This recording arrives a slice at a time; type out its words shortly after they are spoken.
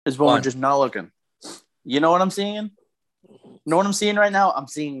is when we're just not looking. You know what I'm seeing? You know what I'm seeing right now? I'm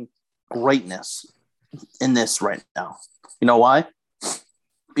seeing greatness in this right now. You know why?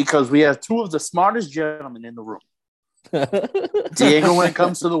 Because we have two of the smartest gentlemen in the room. Diego when it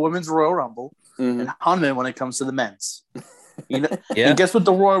comes to the women's Royal Rumble, and Hanman when it comes to the men's. You know, and guess what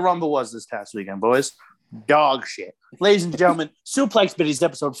the Royal Rumble was this past weekend, boys? Dog shit. Ladies and gentlemen, Suplex Biddies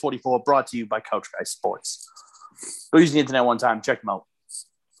episode 44 brought to you by Couch Guys Sports. Go use the internet one time. Check them out.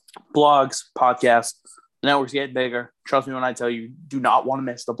 Blogs, podcasts, the network's getting bigger. Trust me when I tell you, do not want to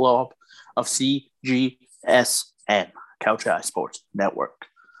miss the blow up of CGSN, Couch Guys Sports Network.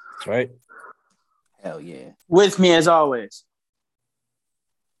 That's right. Hell yeah. With me, as always,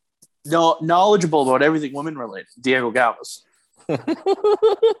 knowledgeable about everything women related, Diego Galvez.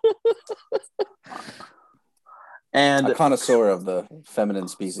 And a connoisseur of the feminine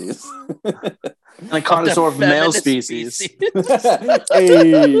species. And a connoisseur of male species. Hey,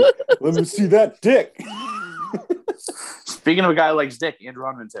 let me see that dick. Speaking of a guy who likes dick, Andrew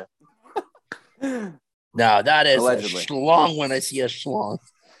Hunman too. No, that is Allegedly. a schlong when I see a schlong.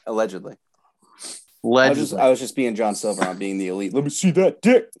 Allegedly. I was just being John Silver on being the elite. Let me see that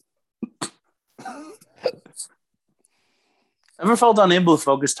dick. Ever felt unable to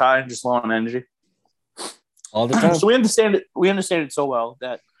focus, tired, and just low on energy? All the time. So we understand it so well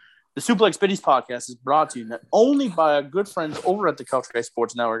that the Suplex Biddies podcast is brought to you not only by our good friends over at the Couch Guys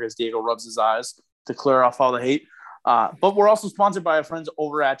Sports Network, as Diego rubs his eyes to clear off all the hate, but we're also sponsored by our friends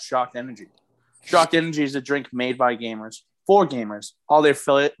over at Shocked Energy. Shocked Energy is a drink made by gamers for gamers. All their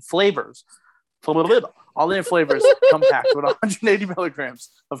flavors come packed with 180 milligrams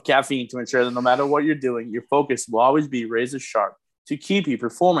of caffeine to ensure that no matter what you're doing, your focus will always be razor sharp to keep you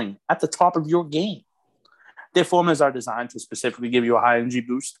performing at the top of your game. Their formulas are designed to specifically give you a high energy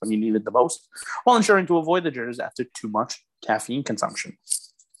boost when you need it the most, while ensuring to avoid the jitters after too much caffeine consumption.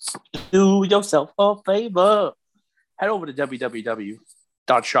 Do yourself a favor. Head over to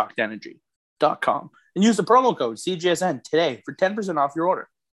www.shockedenergy.com and use the promo code CGSN today for 10% off your order.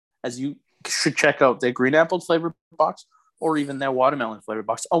 As you should check out their green apple flavor box or even their watermelon flavor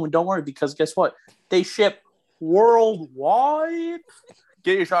box. Oh, and don't worry, because guess what? They ship worldwide.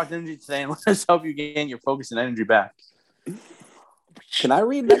 Get your Shocked Energy today and let us help you gain your focus and energy back. Can I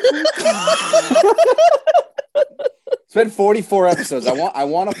read that? It's been 44 episodes. I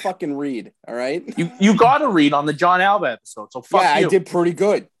want to fucking read. All right. You got to read on the John Alba episode. So fuck you. I did pretty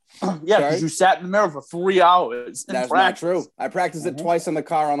good. Yeah, because you sat in the mirror for 3 hours. That's not true. I practiced it twice in the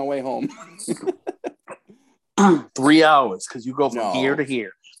car on the way home. 3 hours because you go from here to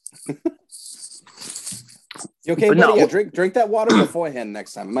here. You okay, buddy? Yeah, drink that water beforehand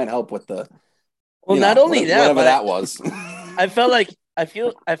next time. It might help with the. Well, not only that, whatever that was. I felt like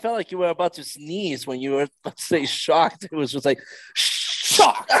you were about to sneeze when you were about to say shocked. It was just like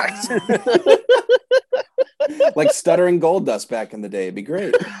shocked. Like stuttering gold dust back in the day. It'd be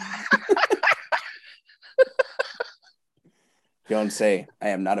great. Don't say I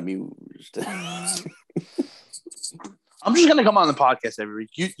am not amused. I'm just gonna come on the podcast every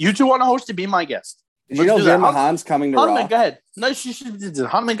week. You two want to host to be my guest. Did you know Veer Mahan's coming to Raw? Hanman, go ahead. No,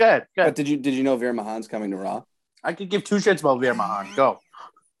 Hanman, go ahead. But did you know Veer Mahan's coming to Raw? I could give two shits about Veer Mahan. Go.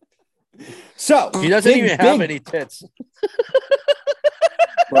 So he doesn't even have any tits,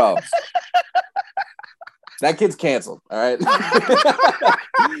 bro. That kid's canceled. All right,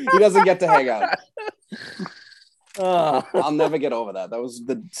 he doesn't get to hang out. I'll never get over that. That was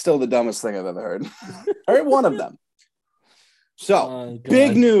still the dumbest thing I've ever heard. I heard one of them. So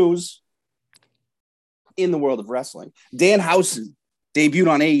big news in the world of wrestling. Danhausen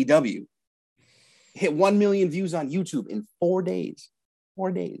debuted on AEW. Hit 1 million views on YouTube in 4 days.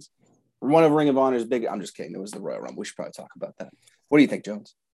 4 days. One of Ring of Honor's big. I'm just kidding. It was the Royal Rumble. We should probably talk about that. What do you think,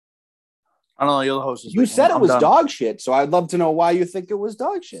 Jones? I don't know. You're the host. You said it was dog shit, so I'd love to know why you think it was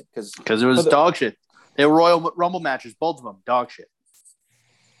dog shit. Because it was dog shit. They were Royal Rumble matches, both of them. Dog shit.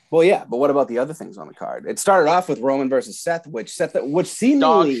 Well, yeah, but what about the other things on the card? It started off with Roman versus Seth, which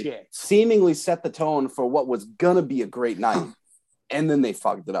seemingly set the tone for what was gonna be a great night, and then they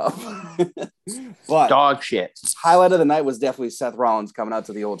fucked it up. But dog shit. Highlight of the night was definitely Seth Rollins coming out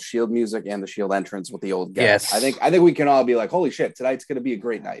to the old Shield music and the Shield entrance with the old guy. Yes. I think we can all be like, holy shit, tonight's gonna be a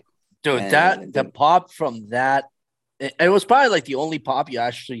great night, dude. The pop from that, it was probably like the only pop you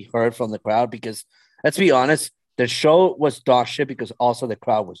actually heard from the crowd because let's be honest. The show was dog shit because also the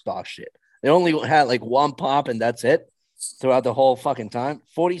crowd was dog shit. They only had like one pop and that's it throughout the whole fucking time.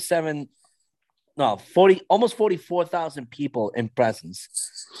 Almost 44,000 people in presence.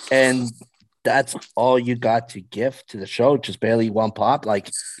 And that's all you got to give to the show, just barely one pop.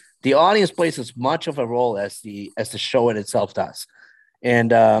 Like the audience plays as much of a role as the show in itself does.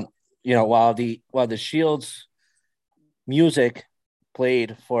 And while the Shield's music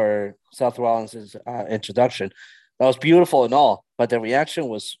played for Seth Rollins' introduction, that was beautiful and all, but the reaction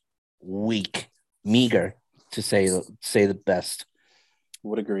was weak, meager, to say the best.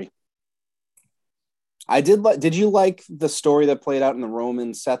 Would agree. Did you like the story that played out in the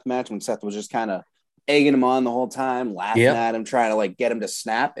Roman Seth match when Seth was just kind of egging him on the whole time, laughing at him, trying to like get him to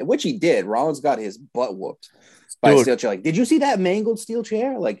snap, which he did. Rollins got his butt whooped by a steel chair. Like, did you see that mangled steel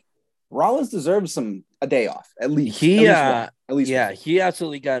chair? Like, Rollins deserves a day off at least. He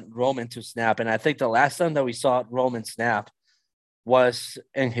absolutely got Roman to snap, and I think the last time that we saw Roman snap was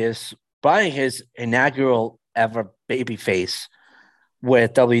in his inaugural ever babyface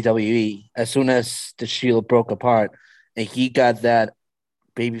with WWE. As soon as the Shield broke apart, and he got that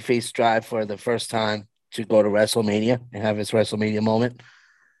babyface drive for the first time to go to WrestleMania and have his WrestleMania moment.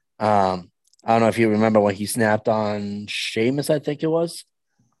 I don't know if you remember when he snapped on Sheamus, I think it was,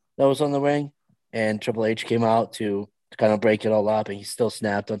 that was on the ring, and Triple H came out to kind of break it all up, and he still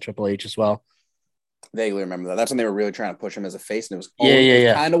snapped on Triple H as well. Vaguely remember that. That's when they were really trying to push him as a face, and it was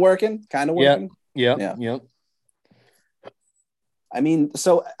kind of working. Yeah. I mean,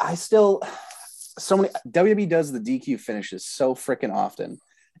 so many WWE does the DQ finishes so freaking often.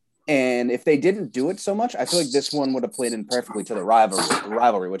 And if they didn't do it so much, I feel like this one would have played in perfectly to the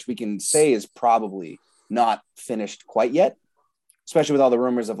rivalry, which we can say is probably not finished quite yet, especially with all the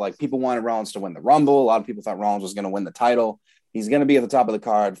rumors of like people wanted Rollins to win the Rumble. A lot of people thought Rollins was going to win the title. He's going to be at the top of the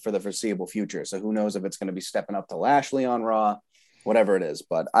card for the foreseeable future. So who knows if it's going to be stepping up to Lashley on Raw, whatever it is.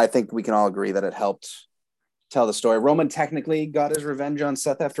 But I think we can all agree that it helped tell the story. Roman technically got his revenge on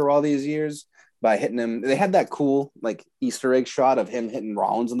Seth after all these years by hitting him. They had that cool like Easter egg shot of him hitting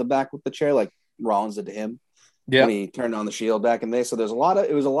Rollins in the back with the chair, like Rollins did to him when he turned on the Shield back in the day. So it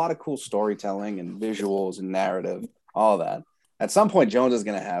was a lot of cool storytelling and visuals and narrative, all that. At some point, Jones is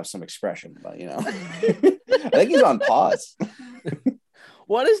going to have some expression, but I think he's on pause.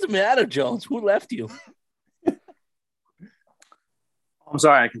 What is the matter, Jones? Who left you? I'm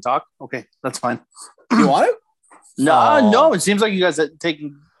sorry, I can talk. Okay, that's fine. You want to? No. It seems like you guys are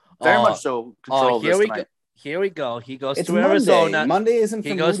taking very much so control of this tonight. Here we go. He goes it's to Monday. Arizona. Monday isn't.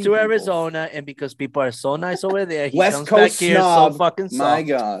 He goes to Arizona, and because people are so nice over there, he West comes Coast back here snob. so fucking soft. My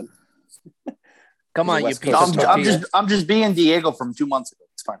God. Come on, you piece of tortilla. I'm just being Diego from 2 months ago.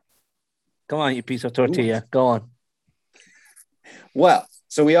 It's fine. Come on, you piece of tortilla. Go on. Well,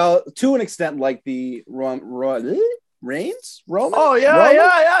 so we all, to an extent, like the Reigns? Roman? Oh,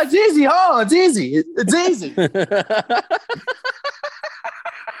 yeah. It's easy. It's easy. It's easy.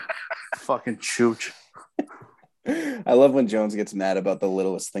 Fucking chooch. I love when Jones gets mad about the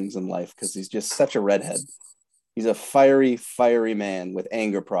littlest things in life because he's just such a redhead. He's a fiery man with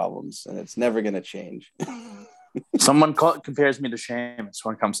anger problems, and it's never going to change. Someone compares me to Sheamus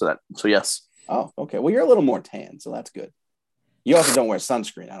when it comes to that. So, yes. Oh, okay. Well, you're a little more tan, so that's good. You also don't wear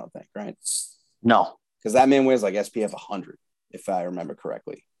sunscreen, I don't think, right? No. Because that man wears like SPF 100, if I remember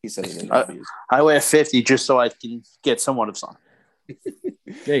correctly. He said he didn't use. I wear 50 just so I can get somewhat of sun.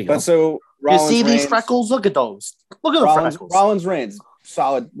 There you go. But so Rollins, you see these freckles? Look at those. Look at the freckles. Rollins Reigns,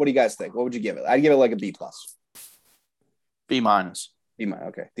 solid. What do you guys think? What would you give it? I'd give it like a B+. B-. B-.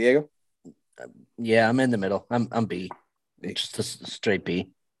 Okay. Diego? Yeah, I'm in the middle. I'm B. Just a straight B.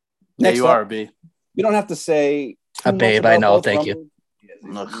 Yeah, you are a B. You don't have to say a babe. I know. Thank you.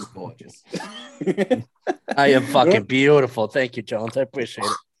 I am fucking beautiful. Thank you, Jones. I appreciate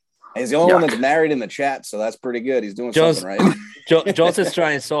it. He's the only one that's married in the chat, so that's pretty good. He's doing something right. Jones is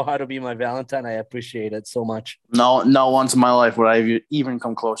trying so hard to be my Valentine. I appreciate it so much. No, once in my life would I even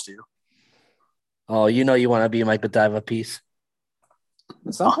come close to you. Oh, you want to be my Godiva piece.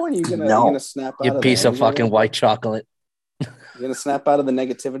 At some point, you're gonna snap out. You piece of fucking white chocolate. You're gonna snap out of the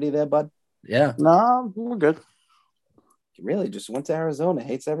negativity there, bud. Yeah. No, we're good. You really just went to Arizona.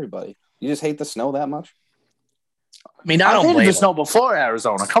 Hates everybody. You just hate the snow that much? I mean, I don't hated blame the snow before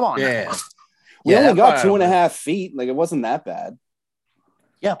Arizona. Come on. Yeah. We only got 2.5 feet. Like, it wasn't that bad.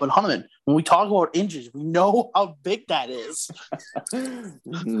 Yeah, but Hunterman, when we talk about inches, we know how big that is.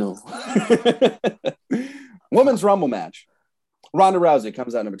 No. Women's Rumble match. Ronda Rousey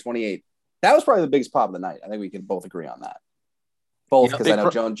comes out number 28. That was probably the biggest pop of the night. I think we can both agree on that. Both, because I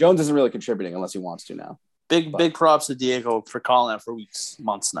know Jones isn't really contributing unless he wants to now. Big props to Diego for calling that for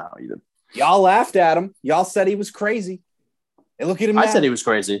months now. Even. Y'all laughed at him. Y'all said he was crazy. And look at him now. I said he was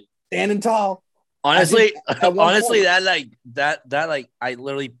crazy. Standing tall. Honestly, that I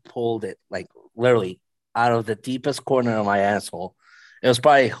literally pulled it literally out of the deepest corner of my asshole. It was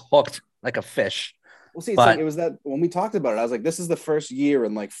probably hooked like a fish. Well, see, it was that when we talked about it, I was like, this is the first year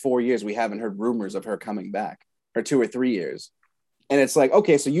in 4 years we haven't heard rumors of her coming back, or 2 or 3 years. And it's like,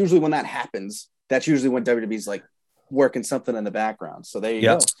 okay, so usually when that happens, that's usually when WWE's like working something in the background. So there you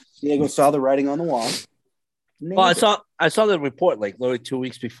go. Diego saw the writing on the wall. Well, I saw the report like literally 2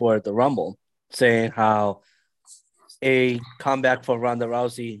 weeks before the Rumble saying how a comeback for Ronda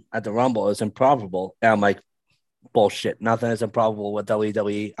Rousey at the Rumble is improbable. And I'm like, bullshit. Nothing is improbable with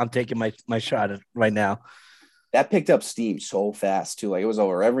WWE. I'm taking my shot right now. That picked up steam so fast too. Like it was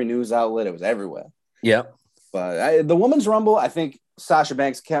over every news outlet. It was everywhere. Yep. But the Women's Rumble, I think Sasha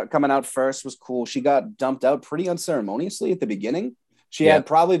Banks coming out first was cool. She got dumped out pretty unceremoniously at the beginning. She had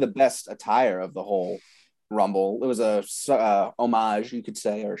probably the best attire of the whole Rumble. It was a homage, you could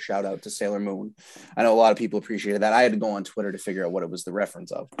say, or shout out to Sailor Moon. I know a lot of people appreciated that. I had to go on Twitter to figure out what it was the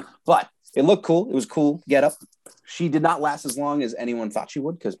reference of. But it looked cool. It was cool. Get up. She did not last as long as anyone thought she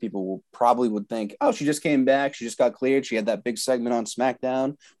would because people would think, oh, she just came back. She just got cleared. She had that big segment on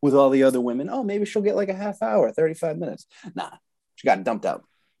SmackDown with all the other women. Oh, maybe she'll get like a half hour, 35 minutes. Nah, she got dumped out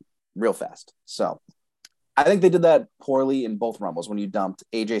real fast. So I think they did that poorly in both Rumbles when you dumped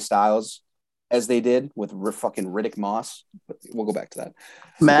AJ Styles as they did with fucking Riddick Moss. But we'll go back to that.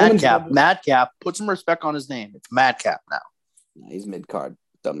 Madcap. Put some respect on his name. It's Madcap now. He's mid-card.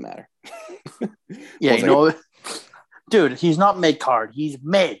 Doesn't matter. Yeah, you know, dude, he's not mid-card. He's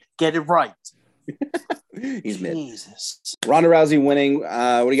mid. Get it right. He's mid. Jesus. Ronda Rousey winning.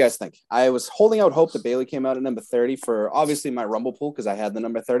 What do you guys think? I was holding out hope that Bayley came out at number 30 for obviously my Rumble pool because I had the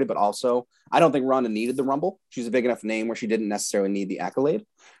number 30, but also I don't think Ronda needed the Rumble. She's a big enough name where she didn't necessarily need the accolade.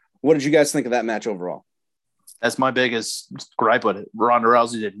 What did you guys think of that match overall? That's my biggest gripe with it. Ronda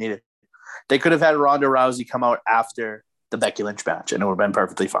Rousey didn't need it. They could have had Ronda Rousey come out after the Becky Lynch match, and it would have been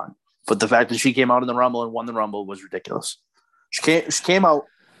perfectly fine. But the fact that she came out in the Rumble and won the Rumble was ridiculous. She came out,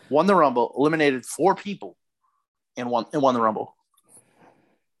 won the Rumble, eliminated 4 people, and won the Rumble.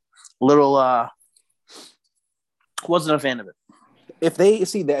 Wasn't a fan of it. If they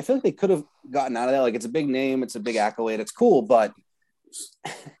see that, I feel like they could have gotten out of that. Like it's a big name, it's a big accolade, it's cool, but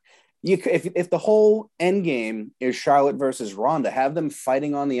if the whole end game is Charlotte versus Ronda, have them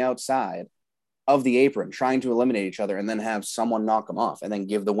fighting on the outside of the apron, trying to eliminate each other, and then have someone knock them off, and then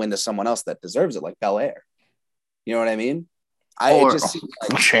give the win to someone else that deserves it, like Belair. You know what I mean? Or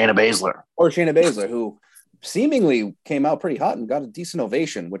Shayna Baszler, who seemingly came out pretty hot and got a decent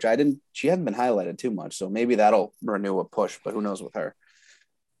ovation, which she hadn't been highlighted too much, so maybe that'll renew a push, but who knows with her.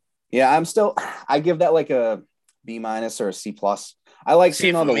 Yeah, I give that like a B- or a C+. I like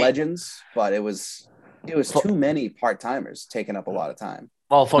seeing all the legends, but it was too many part-timers taking up a lot of time.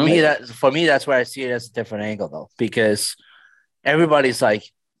 Well, for me, that's where I see it as a different angle, though, because everybody's like,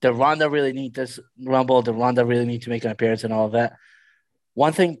 the Ronda really need this Rumble, the Ronda really need to make an appearance and all of that.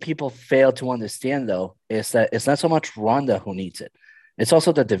 One thing people fail to understand, though, is that it's not so much Ronda who needs it. It's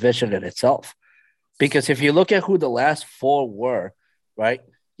also the division in itself. Because if you look at who the last 4 were, right,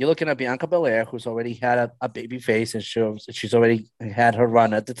 you're looking at Bianca Belair, who's already had a baby face and she's already had her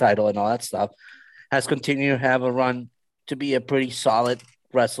run at the title and all that stuff, has continued to have a run to be a pretty solid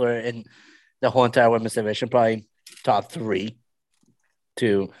wrestler in the whole entire women's division, probably top 3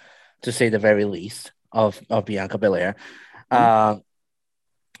 to say the very least of Bianca Belair.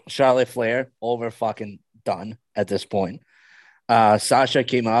 Charlotte Flair, over fucking done at this point. Sasha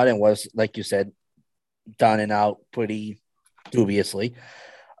came out and was, like you said, done and out pretty dubiously.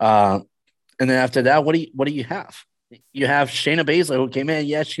 And then after that, what do you have? You have Shayna Baszler, who came in.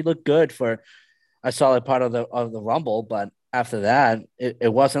 Yes, she looked good for a solid part of the Rumble, but after that,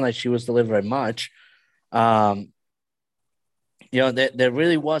 it wasn't like she was delivering much. There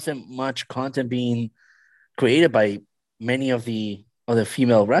really wasn't much content being created by many of the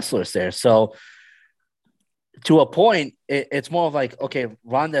female wrestlers there. So to a point, it's more of like, okay,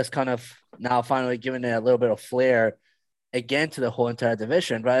 Ronda's kind of now finally giving it a little bit of flair again to the whole entire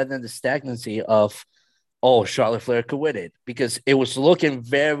division, rather than the stagnancy of, oh, Charlotte Flair could win it, because it was looking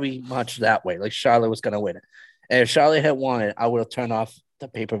very much that way, like Charlotte was going to win it. And if Charlotte had won it, I would have turned off the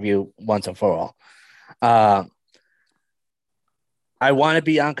pay-per-view once and for all. I wanted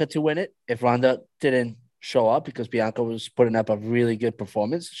Bianca to win it if Ronda didn't show up, because Bianca was putting up a really good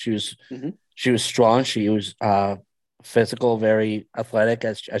performance. She was strong. She was physical, very athletic,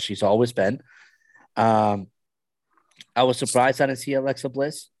 as she's always been. I was surprised I didn't see Alexa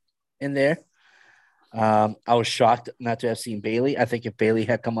Bliss in there. I was shocked not to have seen Bayley. I think if Bayley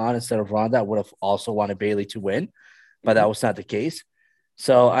had come on instead of Ronda, I would have also wanted Bayley to win, but that was not the case.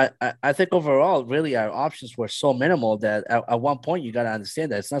 So I think overall, really, our options were so minimal that at one point you got to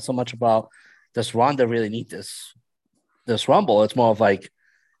understand that it's not so much about, does Ronda really need this Rumble? It's more of like,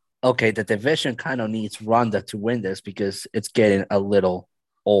 okay, the division kind of needs Ronda to win this because it's getting a little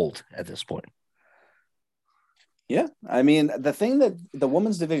old at this point. Yeah, I mean, the thing that the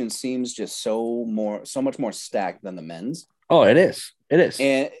women's division seems just so much more stacked than the men's. Oh, it is. It is.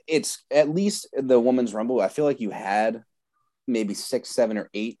 And it's at least the women's rumble. I feel like you had maybe 6, 7, or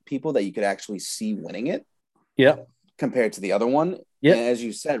 8 people that you could actually see winning it. Yeah. Compared to the other one. Yeah. And as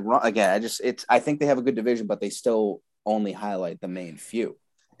you said, again, I think they have a good division, but they still only highlight the main few.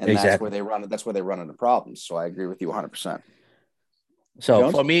 And exactly. That's where they run into problems. So I agree with you 100%. So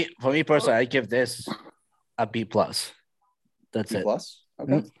Jones? for me personally, I give this a B+. That's B+? it. Okay.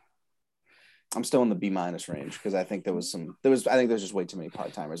 Mm-hmm. I'm still in the B- range because I think there was just way too many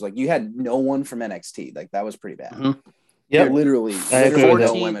part-timers. Like you had no one from NXT. Like that was pretty bad. Mm-hmm. Yeah, literally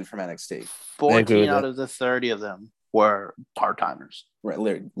no women from NXT. 14 out of the 30 of them were part-timers. Right,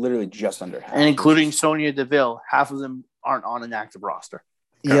 literally just under half. And including Sonya Deville, half of them aren't on an active roster.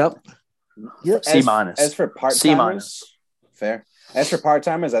 Yep. C-. As for part-timers, fair. As for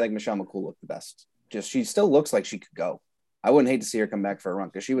part-timers, I think Michelle McCool looked the best. She still looks like she could go. I wouldn't hate to see her come back for a run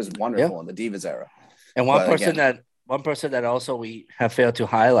because she was wonderful in the Divas era. And one person that also we have failed to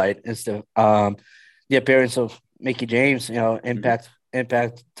highlight is the appearance of Mickie James,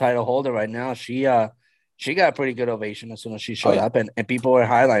 Impact title holder right now. She got a pretty good ovation as soon as she showed up, and people were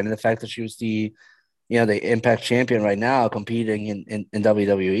highlighting the fact that she was the Impact champion right now, competing in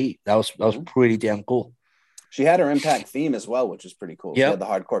WWE. That was pretty damn cool. She had her Impact theme as well, which is pretty cool. She had the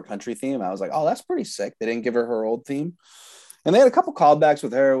hardcore country theme. I was like, oh, that's pretty sick. They didn't give her old theme. And they had a couple callbacks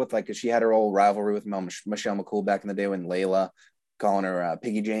with her cause she had her old rivalry with Michelle McCool back in the day when Layla calling her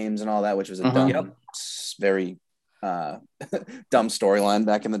Piggy James and all that, which was a dumb, very dumb storyline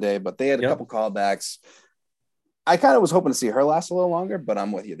back in the day. But they had a couple callbacks. I kind of was hoping to see her last a little longer, but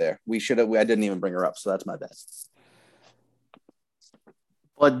I'm with you there. I didn't even bring her up, so that's my bad.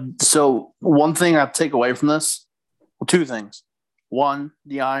 But so one thing I take away from this, two things. One,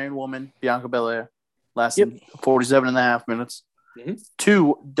 the Iron Woman, Bianca Belair, lasted 47 and a half minutes. Mm-hmm.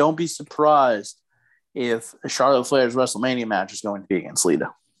 Two, don't be surprised if Charlotte Flair's WrestleMania match is going to be against Lita.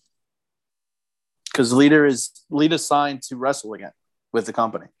 Because Lita's signed to wrestle again with the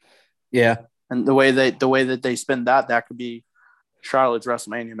company. Yeah. And the way that they spin that could be Charlotte's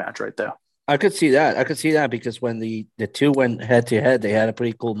WrestleMania match right there. I could see that because when the two went head to head, they had a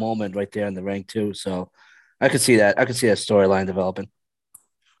pretty cool moment right there in the ring too. So I could see that. I could see that storyline developing.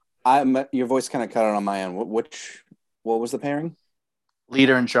 Your voice kind of cut out on my end. What was the pairing?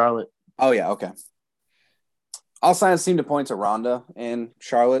 Lita and Charlotte. Oh yeah, okay. All signs seem to point to Ronda and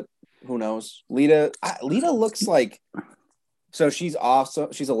Charlotte. Who knows? Lita looks like she's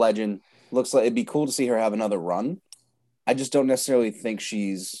awesome. She's a legend. Looks like it'd be cool to see her have another run. I just don't necessarily think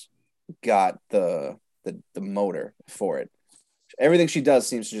she's got the motor for it. Everything she does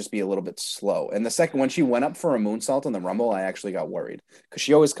seems to just be a little bit slow. And when she went up for a moonsault in the Rumble, I actually got worried because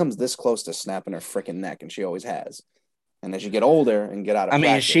she always comes this close to snapping her freaking neck, and she always has. And as you get older and get out of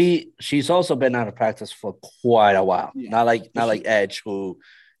practice, she's also been out of practice for quite a while. Yeah. Not like Edge, who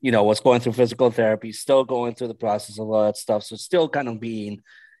was going through physical therapy, still going through the process of all that stuff. So still kind of being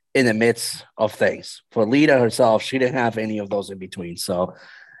in the midst of things. For Lita herself, she didn't have any of those in between. So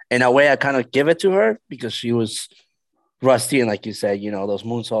in a way, I kind of give it to her because she was rusty. And like you said, those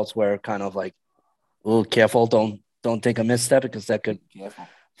moonsaults were kind of like, oh, careful. Don't take a misstep because that could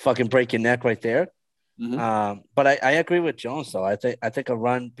fucking break your neck right there. Mm-hmm. But I agree with Jones, though. I think a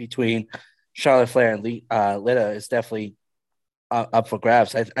run between Charlotte Flair and Lita is definitely up for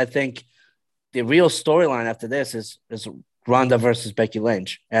grabs. I think the real storyline after this is Ronda versus Becky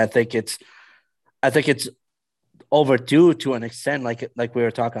Lynch. And I think it's overdue to an extent, like we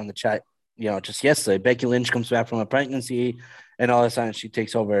were talking on the chat, just yesterday. Becky Lynch comes back from a pregnancy, and all of a sudden she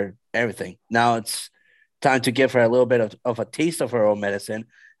takes over everything. Now it's time to give her a little bit of a taste of her own medicine.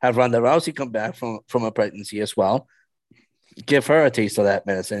 Have Ronda Rousey come back from a pregnancy as well. Give her a taste of that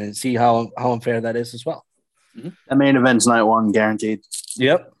medicine and see how unfair that is as well. Mm-hmm. The main event's night one, guaranteed.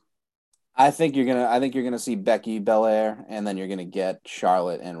 Yep. I think you're gonna see Becky Belair, and then you're gonna get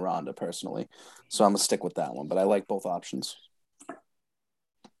Charlotte and Ronda personally. So I'm gonna stick with that one, but I like both options.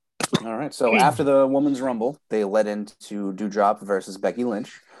 All right. So after the Women's Rumble, they led into Doudrop versus Becky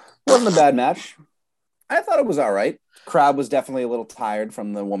Lynch. Wasn't a bad match. I thought it was all right. Crowd was definitely a little tired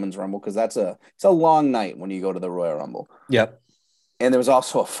from the Women's Rumble because it's a long night when you go to the Royal Rumble. Yep. And there was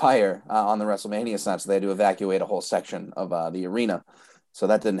also a fire on the WrestleMania side, so they had to evacuate a whole section of the arena. So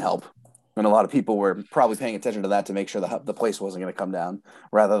that didn't help. And a lot of people were probably paying attention to that to make sure the place wasn't going to come down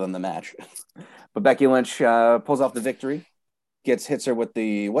rather than the match. But Becky Lynch pulls off the victory, hits her with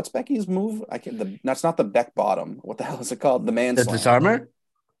what's Becky's move? That's not the Beck bottom. What the hell is it called? The man slam. The disarmer?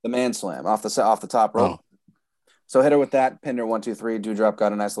 The man slam off the top rope. Oh. So hit her with that. Pinder 1-2-3. Doudrop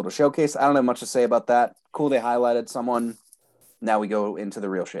got a nice little showcase. I don't have much to say about that. Cool, they highlighted someone. Now we go into the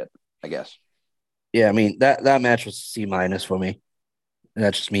real shit, I guess. Yeah, I mean that match was C- for me. And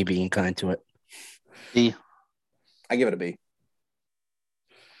that's just me being kind to it. B. I give it a B.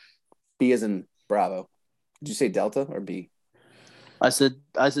 B as in Bravo. Did you say Delta or B? I said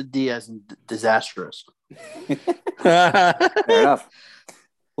D as in disastrous. Fair enough.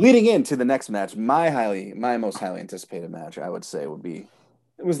 Leading into the next match, my most highly anticipated match, I would say, it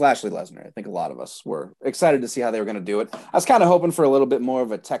was Lashley Lesnar. I think a lot of us were excited to see how they were going to do it. I was kind of hoping for a little bit more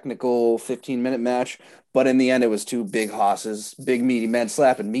of a technical 15-minute match, but in the end, it was two big hosses, big meaty men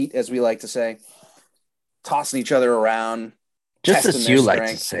slapping meat, as we like to say, tossing each other around. Just as you like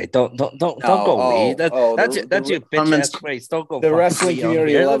to say, don't go we. That's your bitch ass phrase. Don't go. The wrestling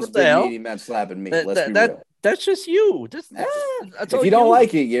community loves big meaty men slapping meat. Let's be real. That's just you. That's if you don't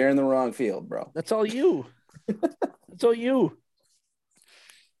like it, you're in the wrong field, bro. That's all you. That's all you.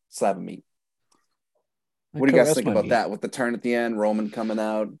 Slapping meat. What do you guys think about that? With the turn at the end, Roman coming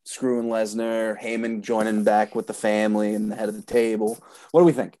out, screwing Lesnar, Heyman joining back with the family and the head of the table. What do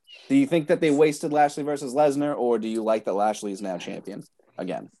we think? Do you think that they wasted Lashley versus Lesnar, or do you like that Lashley is now champion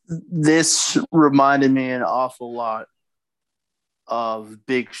again? This reminded me an awful lot of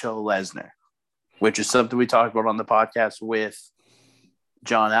Big Show Lesnar, which is something we talked about on the podcast with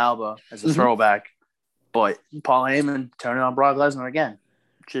John Alba as a throwback. But Paul Heyman turning on Brock Lesnar again.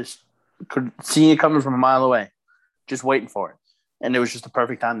 Just could see it coming from a mile away. Just waiting for it. And it was just the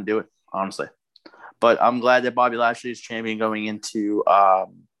perfect time to do it, honestly. But I'm glad that Bobby Lashley is champion going into the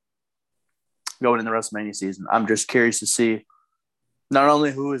WrestleMania season. I'm just curious to see not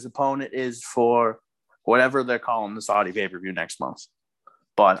only who his opponent is for whatever they're calling the Saudi pay-per-view next month,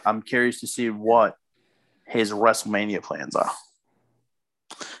 but I'm curious to see what his WrestleMania plans are.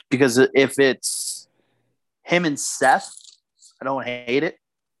 Because if it's him and Seth, I don't hate it,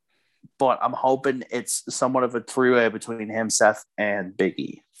 but I'm hoping it's somewhat of a three-way between him, Seth, and Big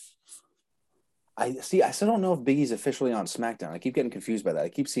E. I still don't know if Big E's officially on SmackDown. I keep getting confused by that. I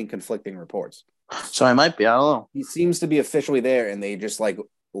keep seeing conflicting reports. So I might be. I don't know. He seems to be officially there, and they just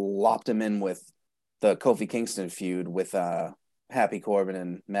lopped him in with the Kofi Kingston feud with Happy Corbin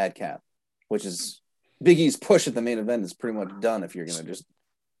and Madcap, which is Big E's push at the main event is pretty much done if you're going to just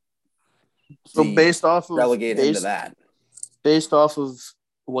relegate him to that. Based off of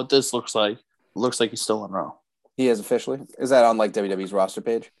what this looks like he's still in Raw. He is officially? Is that on WWE's roster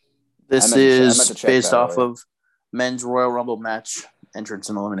page? This is based off of men's Royal Rumble match entrance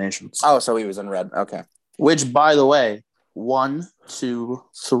and eliminations. Oh, so he was in red. Okay. Which, by the way, 1, 2,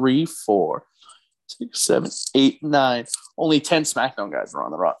 3, 4, 6, 7, 8, 9. Only 10 SmackDown guys were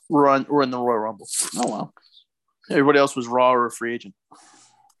on the Raw. Were in the Royal Rumble. Oh wow. Everybody else was Raw or a free agent.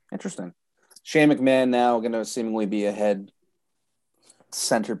 Interesting. Shane McMahon now going to seemingly be a head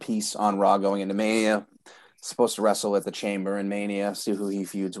centerpiece on Raw going into Mania. Supposed to wrestle at the Chamber in Mania. See who he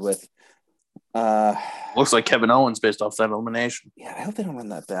feuds with. Looks like Kevin Owens based off that elimination. Yeah, I hope they don't run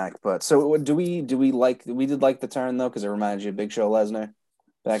that back. But so we did like the turn though, because it reminds you of Big Show Lesnar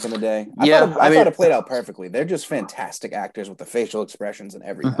back in the day. I thought it played out perfectly. They're just fantastic actors with the facial expressions and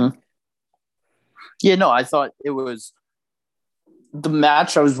everything. Mm-hmm. Yeah, no, I thought it was the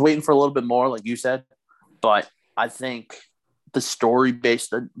match. I was waiting for a little bit more, like you said, but I think the story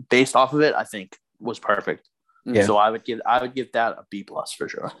based off of it, I think was perfect. Yeah. So I would give that a B+ for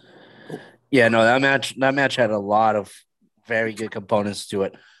sure. Yeah, no, that match had a lot of very good components to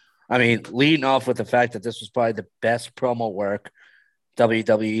it. I mean, leading off with the fact that this was probably the best promo work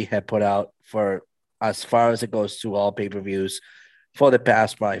WWE had put out for as far as it goes to all pay-per-views for the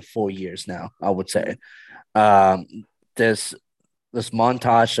past probably 4 years now, I would say. This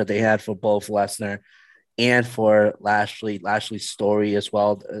montage that they had for both Lesnar and for Lashley's story as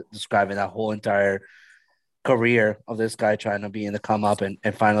well, describing that whole entire career of this guy trying to be in the come up and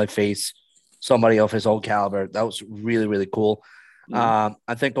finally face somebody of his own caliber. That was really, really cool. Mm-hmm.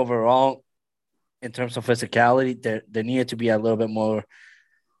 I think overall, in terms of physicality, there needed to be a little bit more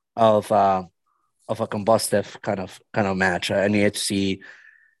of a combustive kind of match. I needed to see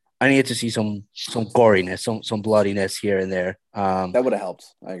some goriness, some bloodiness here and there. That would have helped.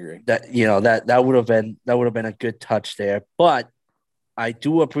 I agree. That would have been a good touch there. But I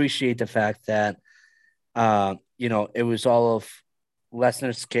do appreciate the fact that it was all of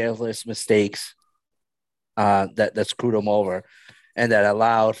Lesnar's careless mistakes that screwed him over, and that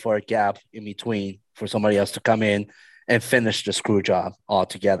allowed for a gap in between for somebody else to come in and finish the screw job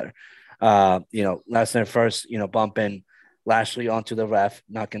altogether. Lesnar first, bumping Lashley onto the ref,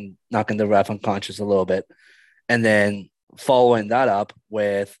 knocking the ref unconscious a little bit, and then following that up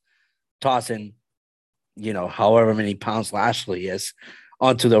with tossing however many pounds Lashley is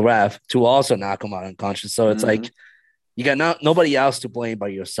onto the ref to also knock him out unconscious. So it's like you got nobody else to blame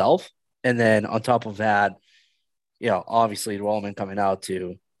but yourself. And then on top of that, obviously Roman coming out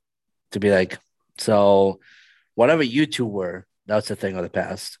to be like, so whatever you two were, that's a thing of the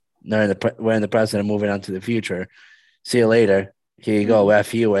past. We're in the present and moving on to the future. See you later. Here you go,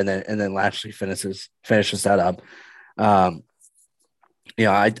 F you, and then Lashley finishes that up. I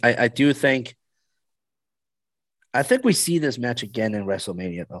do think. I think we see this match again in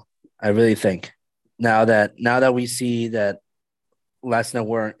WrestleMania, though. I really think now that we see that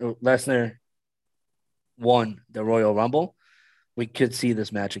Lesnar won the Royal Rumble, we could see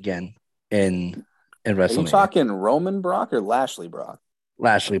this match again in WrestleMania. Are you talking Roman Brock or Lashley Brock?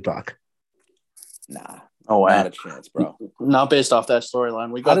 Lashley Brock. Nah. Oh, not a chance, bro. Not based off that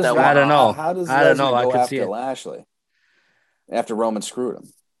storyline. We got that one. I don't know. How does Lesnar go after Lashley after Roman screwed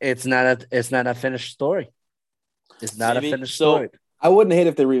him? It's not a finished story. It's not a finished story. I wouldn't hate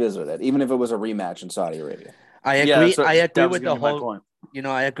if they revisited it, even if it was a rematch in Saudi Arabia. I agree. I agree with the whole.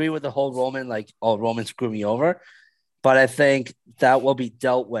 I agree with the whole Roman, like, oh, Roman screwed me over, but I think that will be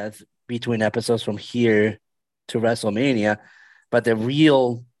dealt with between episodes from here to WrestleMania. But the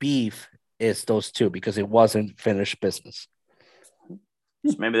real beef is those two because it wasn't finished business.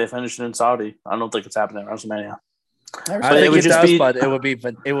 So maybe they finished it in Saudi. I don't think it's happening at WrestleMania. I think it does, but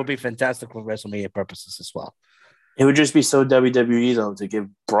it would be fantastic for WrestleMania purposes as well. It would just be so WWE though to give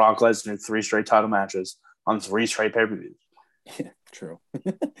Brock Lesnar 3 straight title matches on 3 straight pay-per-views. Yeah, true.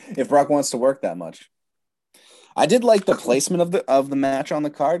 If Brock wants to work that much. I did like the placement of the match on the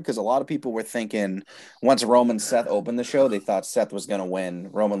card because a lot of people were thinking once Roman and Seth opened the show, they thought Seth was going to win.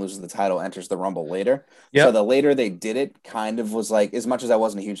 Roman loses the title, enters the Rumble later. Yep. So the later they did it kind of was like, as much as I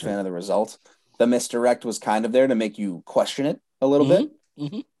wasn't a huge fan of the result, the misdirect was kind of there to make you question it a little bit.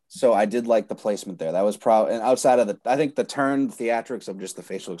 Mm-hmm. So I did like the placement there. That was probably, and outside of I think the turn theatrics of just the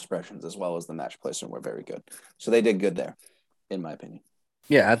facial expressions as well as the match placement were very good. So they did good there, in my opinion.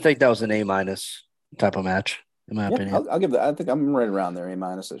 Yeah, I think that was an A- type of match. In my opinion, I'll give that. I think I'm right around there.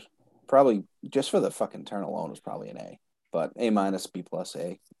 A-. Probably just for the fucking turn alone was probably an A, but A-, B+,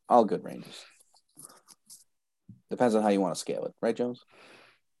 A, all good ranges. Depends on how you want to scale it, right, Jones?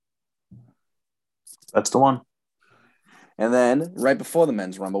 That's the one. And then right before the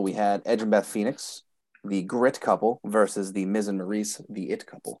men's rumble, we had Edge and Beth Phoenix, the Grit couple, versus the Miz and Maurice, the It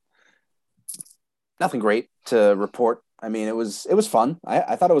couple. Nothing great to report. I mean, it was fun.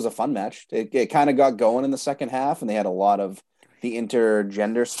 I thought it was a fun match. It kind of got going in the second half, and they had a lot of the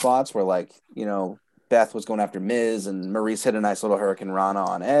intergender spots where, like, Beth was going after Miz, and Maurice hit a nice little Hurricane Rana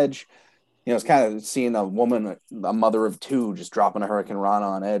on Edge. It's kind of seeing a woman, a mother of two, just dropping a Hurricane Rana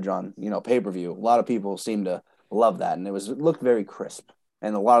on Edge on, pay-per-view. A lot of people seem to love that, and it looked very crisp.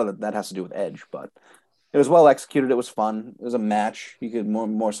 And a lot of that has to do with Edge, but it was well executed. It was fun. It was a match. You could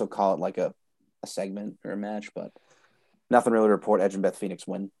more so call it like a segment or a match, but nothing really to report. Edge and Beth Phoenix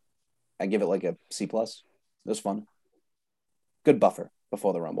win. I give it like a C+. It was fun. Good buffer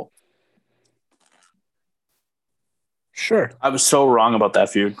before the Rumble. Sure. I was so wrong about that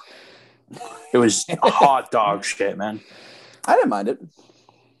feud. It was hot dog shit, man. I didn't mind it.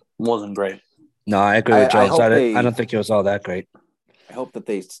 Wasn't great. No, I agree with Jones. I don't think it was all that great. I hope that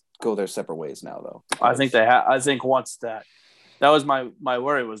they go their separate ways now, though. I think they have. I think once that was my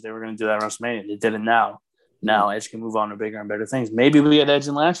worry was they were going to do that at WrestleMania. They did it now. Now Edge can move on to bigger and better things. Maybe we get Edge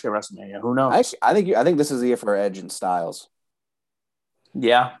and Lashley at WrestleMania. Who knows? Actually, I think this is the year for Edge and Styles.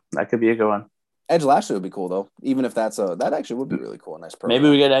 Yeah, that could be a good one. Edge Lashley would be cool though. Even if that actually would be really cool. A nice program. Maybe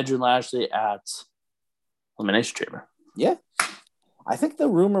we get Edge and Lashley at Elimination Chamber. Yeah, I think the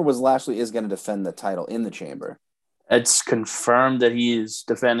rumor was Lashley is going to defend the title in the Chamber. It's confirmed that he is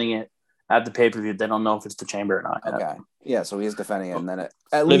defending it at the pay-per-view. They don't know if it's the Chamber or not. Okay. Yeah, so he's defending it, and then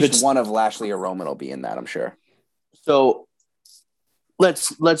at least one of Lashley or Roman will be in that, I'm sure. So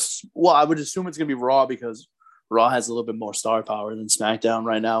let's. Well, I would assume it's going to be Raw because Raw has a little bit more star power than SmackDown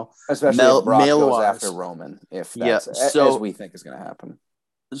right now. Especially if Brock goes after Roman, if that's as we think is going to happen.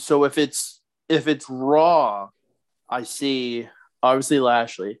 So if it's Raw, I see obviously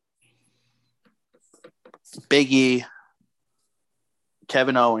Lashley, Big E,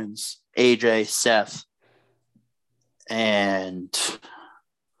 Kevin Owens, AJ, Seth, and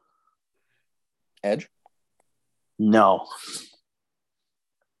Edge? No.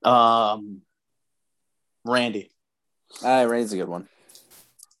 Randy. Randy's a good one.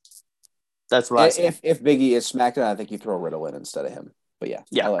 That's what I say. If Big E is SmackDown, I think you throw Riddle in instead of him. But yeah,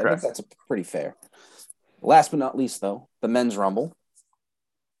 I think that's pretty fair. Last but not least, though, the men's Rumble.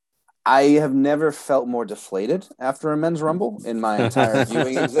 I have never felt more deflated after a men's rumble in my entire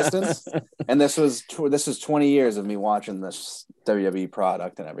viewing existence. And this was 20 years of me watching this WWE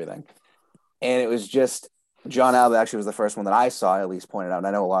product and everything. And it was just John Alba actually was the first one that I saw at least pointed out. And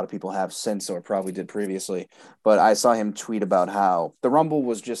I know a lot of people have since or probably did previously, but I saw him tweet about how the Rumble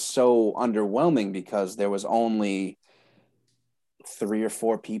was just so underwhelming because there was only 3 or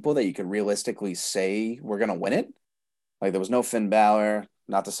 4 people that you could realistically say were going to win it. Like there was no Finn Balor.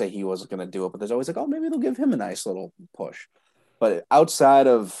 Not to say he wasn't going to do it, but there's always like, oh, maybe they'll give him a nice little push. But outside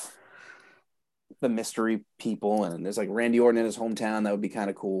of the mystery people, and there's like Randy Orton in his hometown, that would be kind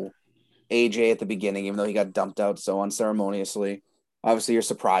of cool. AJ at the beginning, even though he got dumped out so unceremoniously. Obviously, your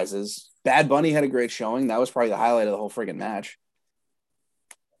surprises. Bad Bunny had a great showing. That was probably the highlight of the whole friggin' match.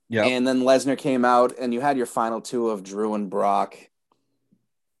 Yeah. And then Lesnar came out, and you had your final 2 of Drew and Brock.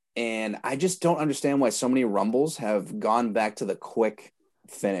 And I just don't understand why so many Rumbles have gone back to the quick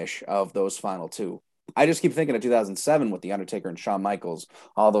finish of those final 2. I just keep thinking of 2007 with The Undertaker and Shawn Michaels,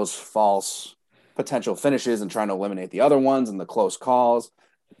 all those false potential finishes and trying to eliminate the other ones and the close calls.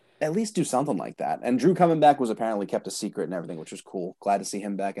 At least do something like that. And Drew coming back was apparently kept a secret and everything, which was cool. Glad to see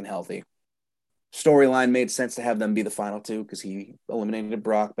him back and healthy. Storyline made sense to have them be the final 2 because he eliminated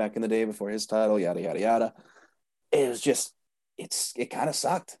Brock back in the day before his title, yada, yada, yada. It was just, it kind of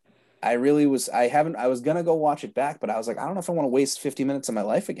sucked. I was going to go watch it back, but I was like, I don't know if I want to waste 50 minutes of my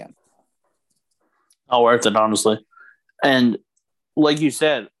life again. Not worth it, honestly. And like you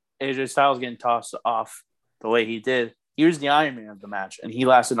said, AJ Styles getting tossed off the way he did. He was the Iron Man of the match, and he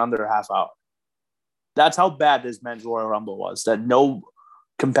lasted under a half hour. That's how bad this men's Royal Rumble was, that no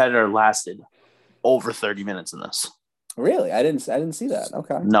competitor lasted over 30 minutes in this. Really? I didn't see that.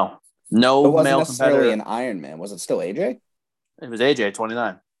 Okay. No it wasn't male necessarily competitor. An Iron Man. Was it still AJ? It was AJ,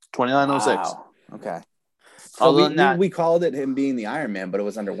 29.06. Wow. Okay. So we called it him being the Iron Man, but it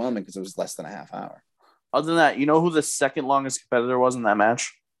was underwhelming because it was less than a half hour. Other than that, you know who the second longest competitor was in that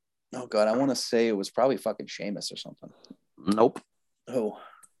match? Oh, God. I want to say it was probably fucking Sheamus or something. Nope. Who?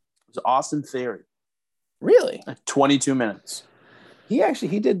 It was Austin Theory. Really? 22 minutes. He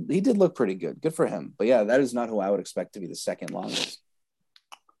did look pretty good. Good for him. But yeah, that is not who I would expect to be the second longest.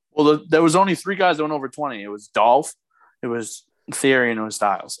 Well, there was only 3 guys that went over 20. It was Dolph, it was Theory, and it was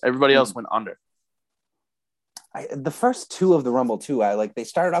Styles. Everybody else went under. The first 2 of the Rumble too, they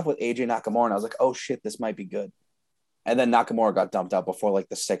started off with AJ Nakamura, and I was like, oh shit, this might be good. And then Nakamura got dumped out before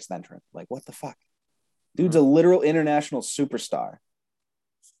the 6th entrant. Like, what the fuck? Dude's a literal international superstar.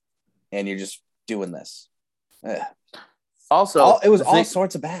 And you're just doing this. Ugh. Also, it was all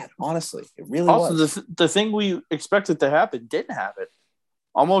sorts of bad, honestly. It really was. Also, the thing we expected to happen didn't happen.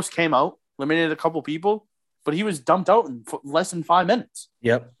 Almost came out, eliminated a couple people, but he was dumped out in less than 5 minutes.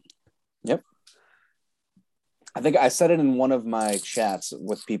 Yep. I think I said it in one of my chats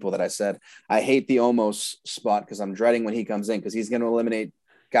with people that I said, I hate the Omos spot because I'm dreading when he comes in because he's going to eliminate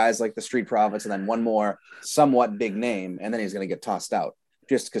guys like the Street Profits and then one more somewhat big name, and then he's going to get tossed out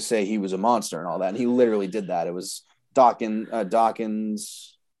just to say he was a monster and all that. And he literally did that. It was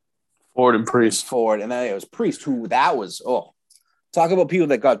Dawkins, Ford, and Priest. And then it was Priest, who that was, talk about people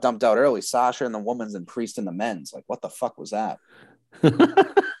that got dumped out early. Sasha and the women's and Priest and the men's. Like, what the fuck was that?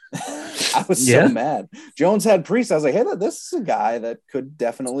 I was so mad. Jones had Priest. I was like, hey, this is a guy that could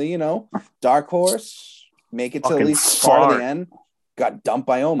definitely, dark horse, make it to at least part of the end. Got dumped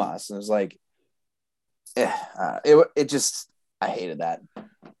by Omos. And it was like, it just, I hated that.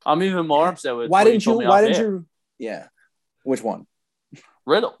 I'm even more upset with why didn't you? Yeah. Which one?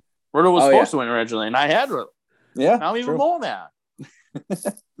 Riddle. Riddle was supposed to win originally, and I had Riddle. Yeah. I'm even more mad.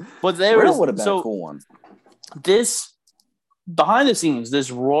 But Riddle would have been a cool one. This behind the scenes,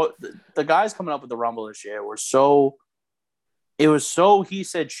 the guys coming up with the Rumble this year were so. It was so he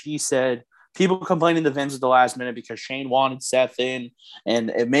said, she said. People complaining to Vince at the last minute because Shane wanted Seth in, and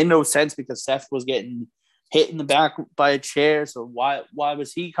it made no sense because Seth was getting hit in the back by a chair. So why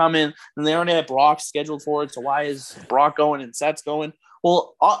was he coming? And they already had Brock scheduled for it. So why is Brock going and Seth's going?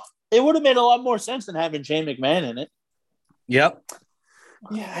 Well, it would have made a lot more sense than having Shane McMahon in it. Yep.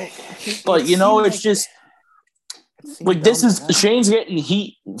 Yeah, but it's just like this is Shane's getting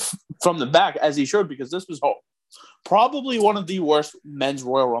heat from the back as he should because this was probably one of the worst men's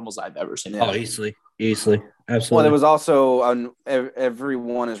Royal Rumbles I've ever seen. Oh, easily, absolutely. Well, there was also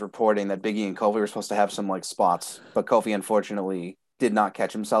everyone is reporting that Big E and Kofi were supposed to have some spots, but Kofi unfortunately did not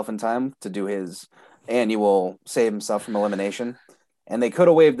catch himself in time to do his annual save himself from elimination. And they could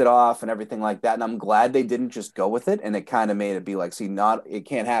have waved it off and everything like that. And I'm glad they didn't just go with it. And it kind of made it be like, it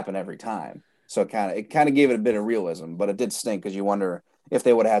can't happen every time. So it kind of gave it a bit of realism, but it did stink because you wonder if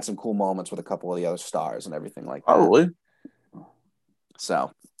they would have had some cool moments with a couple of the other stars and everything like that. Probably.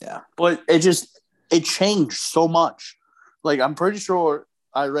 So yeah, but it changed so much. Like I'm pretty sure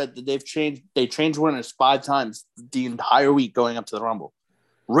I read that they changed winners 5 times the entire week going up to the Rumble.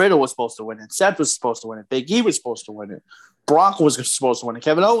 Riddle was supposed to win it. Seth was supposed to win it. Big E was supposed to win it. Brock was supposed to win it.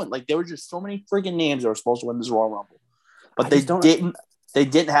 Kevin Owens. Like there were just so many freaking names that were supposed to win this Royal Rumble, but they didn't. They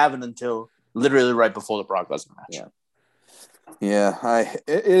didn't have it until literally right before the Brock Lesnar match. Yeah.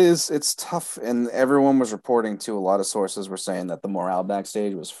 It's tough, and everyone was reporting too. A lot of sources were saying that the morale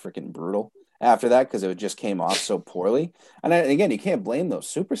backstage was freaking brutal after that because it just came off so poorly. And again, you can't blame those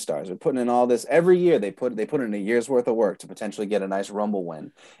superstars. They're putting in all this every year. They put in a year's worth of work to potentially get a nice Rumble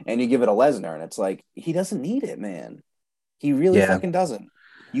win, and you give it a Lesnar, and it's like he doesn't need it, man. He really fucking doesn't.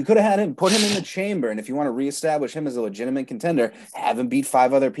 You could have had him put him in the chamber, and if you want to reestablish him as a legitimate contender, have him beat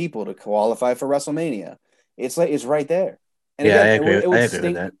 5 other people to qualify for WrestleMania. It's right there. And I agree. agree with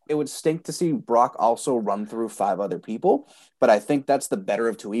that. It would stink to see Brock also run through 5 other people, but I think that's the better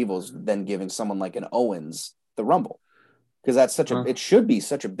of 2 evils than giving someone like an Owens the Rumble, because that's it should be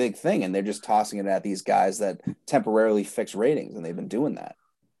such a big thing, and they're just tossing it at these guys that temporarily fix ratings, and they've been doing that.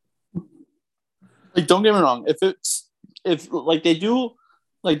 Like, don't get me wrong. If like they do,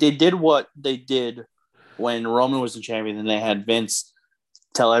 like they did what they did when Roman was the champion, and they had Vince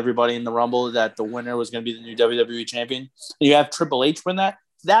tell everybody in the Rumble that the winner was going to be the new WWE champion. And you have Triple H win that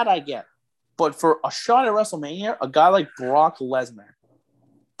I get. But for a shot at WrestleMania, a guy like Brock Lesnar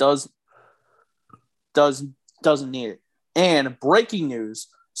doesn't need it. And breaking news,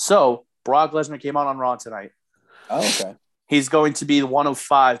 so Brock Lesnar came out on Raw tonight. Oh, okay. He's going to be the 1 of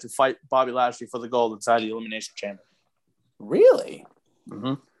 5 to fight Bobby Lashley for the gold inside the Elimination Chamber. Really?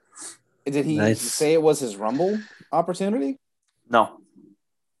 Mm-hmm. Did he say it was his Rumble opportunity? No.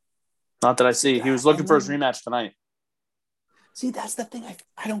 Not that I see. He was looking for his rematch tonight. See, that's the thing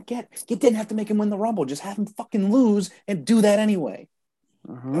I don't get. You didn't have to make him win the Rumble. Just have him fucking lose and do that anyway.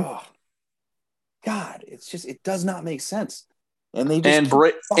 Mm-hmm. God, it does not make sense. And they just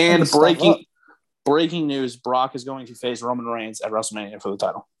breaking news: Brock is going to face Roman Reigns at WrestleMania for the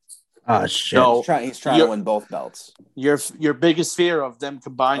title. Oh shit! So, he's trying to win both belts. Your biggest fear of them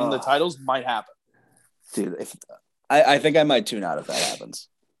combining the titles might happen, dude. I think I might tune out if that happens.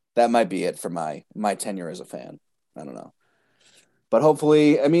 That might be it for my tenure as a fan. I don't know, but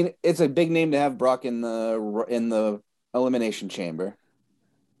hopefully, I mean, it's a big name to have Brock in the Elimination Chamber,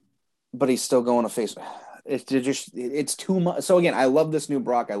 but he's still going to face. It's too much. So again, I love this new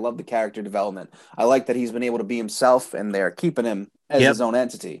Brock. I love the character development. I like that he's been able to be himself, and they're keeping him as his own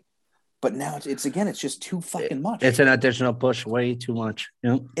entity. But now it's just too fucking much. It's an additional push, way too much.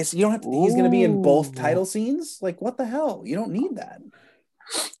 Yep. You don't have to, he's going to be in both title scenes. Like, what the hell? You don't need that.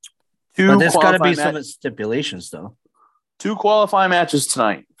 But there's got to be some stipulations, though. 2 qualifying matches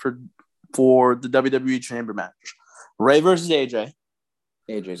tonight for the WWE Chamber match: Ray versus AJ,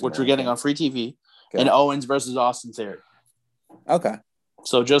 which we're getting on free TV, and Owens versus Austin Theory. Okay.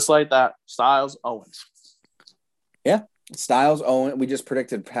 So just like that, Styles, Owens. Yeah. Styles, Owen. We just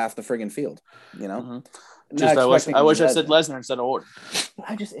predicted half the friggin' field, you know. Mm-hmm. I wish I said Lesnar instead of Orton.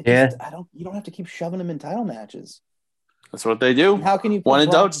 You don't have to keep shoving him in title matches. That's what they do. How can you one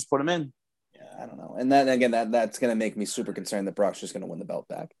and out? Just put him in. Yeah, I don't know. And then again, that's gonna make me super concerned that Brock's just gonna win the belt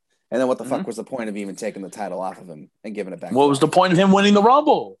back. And then what the fuck was the point of even taking the title off of him and giving it back? What was the point of him winning the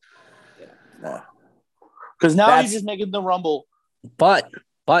Rumble? Yeah, because now he's just making the Rumble. But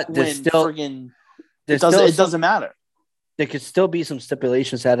there's still it doesn't matter. There could still be some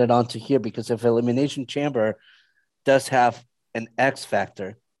stipulations added onto here, because if Elimination Chamber does have an X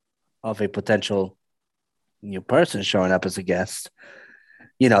factor of a potential new person showing up as a guest,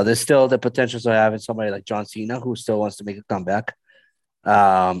 there's still the potential of having somebody like John Cena who still wants to make a comeback.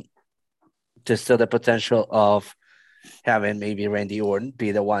 There's still the potential of having maybe Randy Orton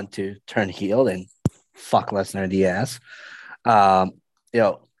be the one to turn heel and fuck Lesnar in the ass.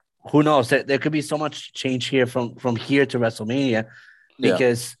 Who knows? There could be so much change here from here to WrestleMania,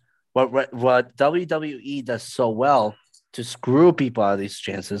 because what WWE does so well to screw people out of these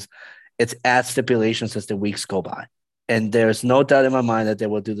chances, it's add stipulations as the weeks go by. And there's no doubt in my mind that they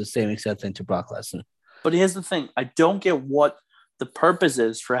will do the same exact thing to Brock Lesnar. But here's the thing. I don't get what the purpose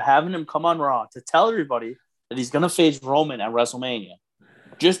is for having him come on Raw to tell everybody that he's going to face Roman at WrestleMania.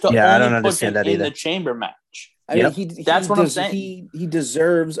 Just to I don't put understand him that either. in the chamber match. I mean, that's what I'm saying. He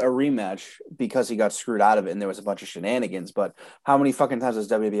deserves a rematch because he got screwed out of it and there was a bunch of shenanigans. But how many fucking times has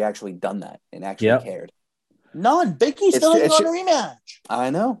WWE actually done that and actually cared? None. Biggie still hasn't got a rematch. I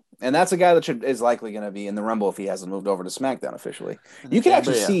know. And that's a guy that is likely going to be in the Rumble if he hasn't moved over to SmackDown officially. You can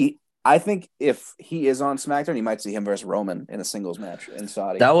actually see, I think if he is on SmackDown, you might see him versus Roman in a singles match in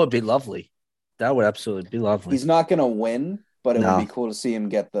Saudi. That would be lovely. That would absolutely be lovely. He's not going to win, but it would be cool to see him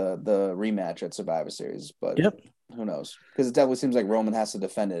get the rematch at Survivor Series. But who knows? Because it definitely seems like Roman has to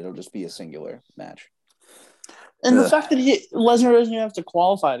defend it. It'll just be a singular match. And the fact that Lesnar doesn't have to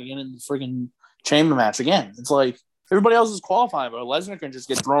qualify to get in the freaking chamber match again. It's like everybody else is qualifying, but Lesnar can just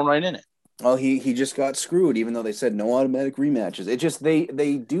get thrown right in it. Well, he just got screwed, even though they said no automatic rematches. It just they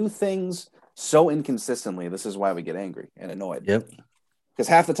do things so inconsistently. This is why we get angry and annoyed. Yep. Because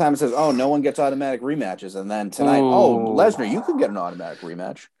half the time it says, "Oh, no one gets automatic rematches," and then tonight, Lesnar, you could get an automatic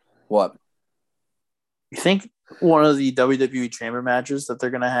rematch. What? You think one of the WWE chamber matches that they're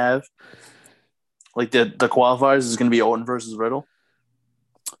gonna have, like the qualifiers, is gonna be Orton versus Riddle?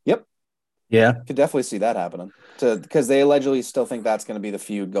 Yep. Yeah. Could definitely see that happening. Because they allegedly still think that's going to be the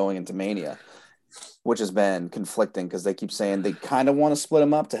feud going into Mania, which has been conflicting because they keep saying they kind of want to split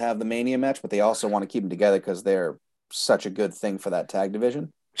them up to have the Mania match, but they also want to keep them together because they're such a good thing for that tag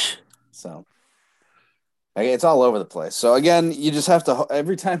division. So it's all over the place. So again, you just have to,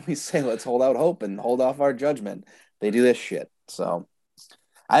 every time we say let's hold out hope and hold off our judgment, they do this shit. So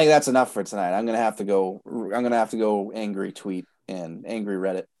I think that's enough for tonight. I'm gonna have to go angry tweet and angry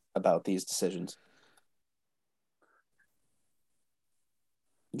Reddit about these decisions.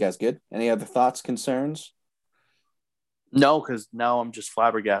 You guys good? Any other thoughts, concerns? No, because now I'm just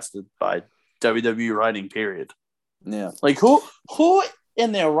flabbergasted by WWE writing, period. Yeah. Like, who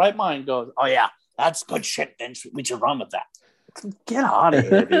in their right mind goes, oh, yeah, that's good shit, Vince. We should run with that. Get out of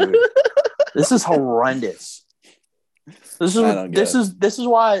here, dude. This is horrendous. This is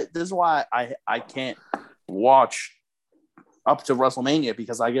why I can't watch up to WrestleMania,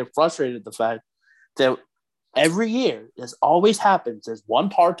 because I get frustrated at the fact that every year, this always happens. There's one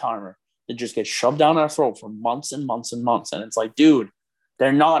part-timer that just gets shoved down our throat for months and months and months. And it's like, dude,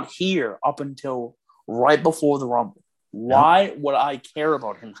 they're not here up until right before the Rumble. Why would I care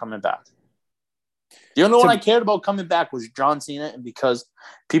about him coming back? The only one I cared about coming back was John Cena, and because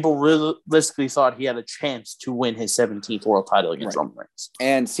people realistically thought he had a chance to win his 17th world title against Roman Reigns.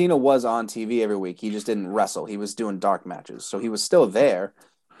 And Cena was on TV every week. He just didn't wrestle. He was doing dark matches. So he was still there,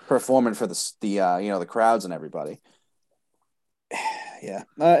 performing for the crowds and everybody. Yeah.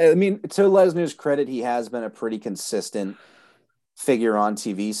 I mean, to Lesnar's credit, he has been a pretty consistent figure on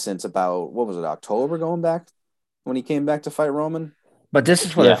TV since about, what was it, October going back when he came back to fight Roman? But this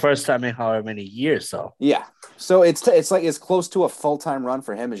is for the first time in however many years, so. Yeah. So it's like as close to a full-time run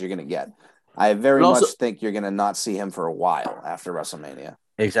for him as you're going to get. I very much think you're going to not see him for a while after WrestleMania.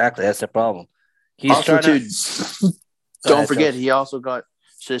 Exactly. That's the problem. He's also, trying to... Don't forget, he also got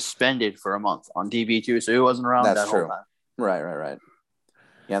suspended for a month on TV too, so he wasn't around that whole time. Right.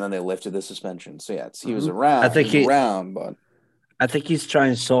 Yeah, and then they lifted the suspension. So yeah, he was around. But I think he's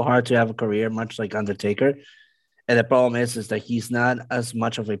trying so hard to have a career, much like Undertaker. And the problem is that he's not as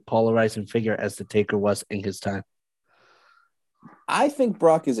much of a polarizing figure as the Taker was in his time. I think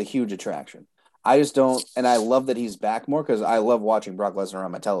Brock is a huge attraction. I just don't, and I love that he's back more because I love watching Brock Lesnar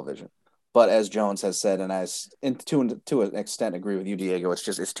on my television. But as Jones has said, and to an extent agree with you, Diego,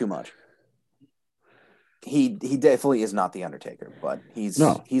 it's too much. He definitely is not the Undertaker, but he's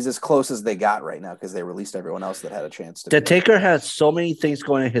as close as they got right now because they released everyone else that had a chance to. The Taker had so many things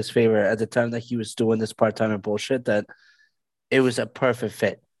going in his favor at the time that he was doing this part-time bullshit that it was a perfect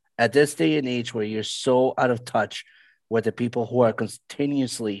fit. At this day and age where you're so out of touch with the people who are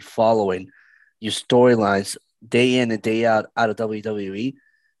continuously following your storylines day in and day out of WWE,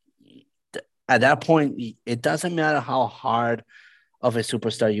 at that point, it doesn't matter how hard of a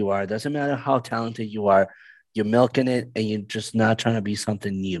superstar you are. It doesn't matter how talented you are. You're milking it, and you're just not trying to be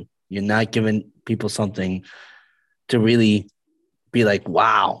something new. You're not giving people something to really be like,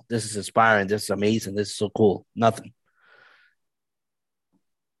 wow, this is inspiring. This is amazing. This is so cool. Nothing.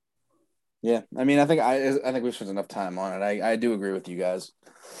 Yeah, I mean, I think we've spent enough time on it. I do agree with you guys.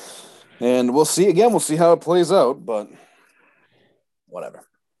 And we'll see again. We'll see how it plays out, but whatever.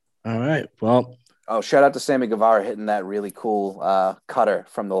 All right. Well, shout out to Sammy Guevara hitting that really cool cutter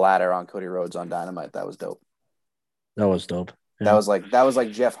from the ladder on Cody Rhodes on Dynamite. That was dope. That was dope. Yeah. That was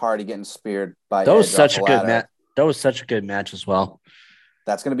like Jeff Hardy getting speared by. That was such a good match. That was such a good match as well.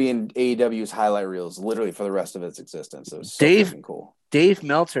 That's going to be in AEW's highlight reels, literally for the rest of its existence. It was so freaking cool. Dave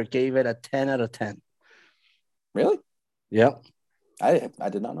Meltzer gave it a 10 out of 10. Really? Yep. I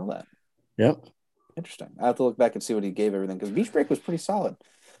did not know that. Yep. Interesting. I have to look back and see what he gave everything because Beach Break was pretty solid.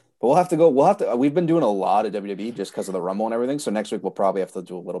 But we'll have to. We've been doing a lot of WWE just because of the Rumble and everything. So next week we'll probably have to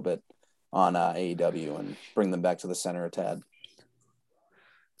do a little bit on AEW and bring them back to the center a tad,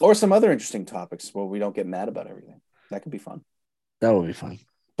 or some other interesting topics where we don't get mad about everything. That could be fun. That would be fun.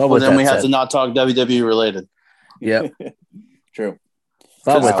 But then we have to not talk WWE related. Yep. True.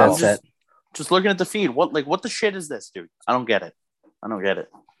 But with that said, Just looking at the feed, what the shit is this, dude? I don't get it. I don't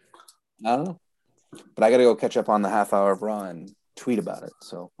know. But I gotta go catch up on the half hour of Raw and tweet about it.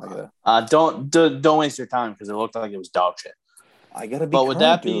 So I gotta. Don't waste your time because it looked like it was dog shit. I gotta be. But with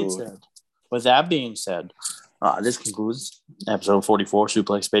that being said, this concludes episode 44,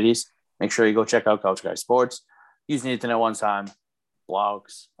 Suplex Biddies. Make sure you go check out Couch Guy Sports. You just need to know one time.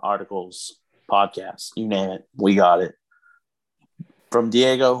 Blogs, articles, podcasts, you name it, we got it. From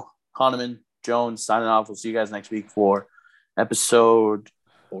Diego, Kahneman, Jones, signing off. We'll see you guys next week for episode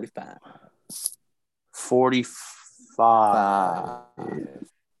 45. 45.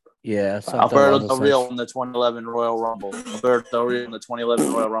 Yeah. Alberto Del Rio won the 2011 Royal Rumble. Alberto Del Rio won the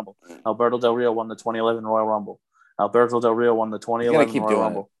 2011 Royal Rumble. Alberto Del Rio won the 2011 Royal Rumble. Alberto Del Rio won the 2011 Royal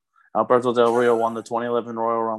Rumble. Alberto Del Rio won the 2011 Royal Rumble.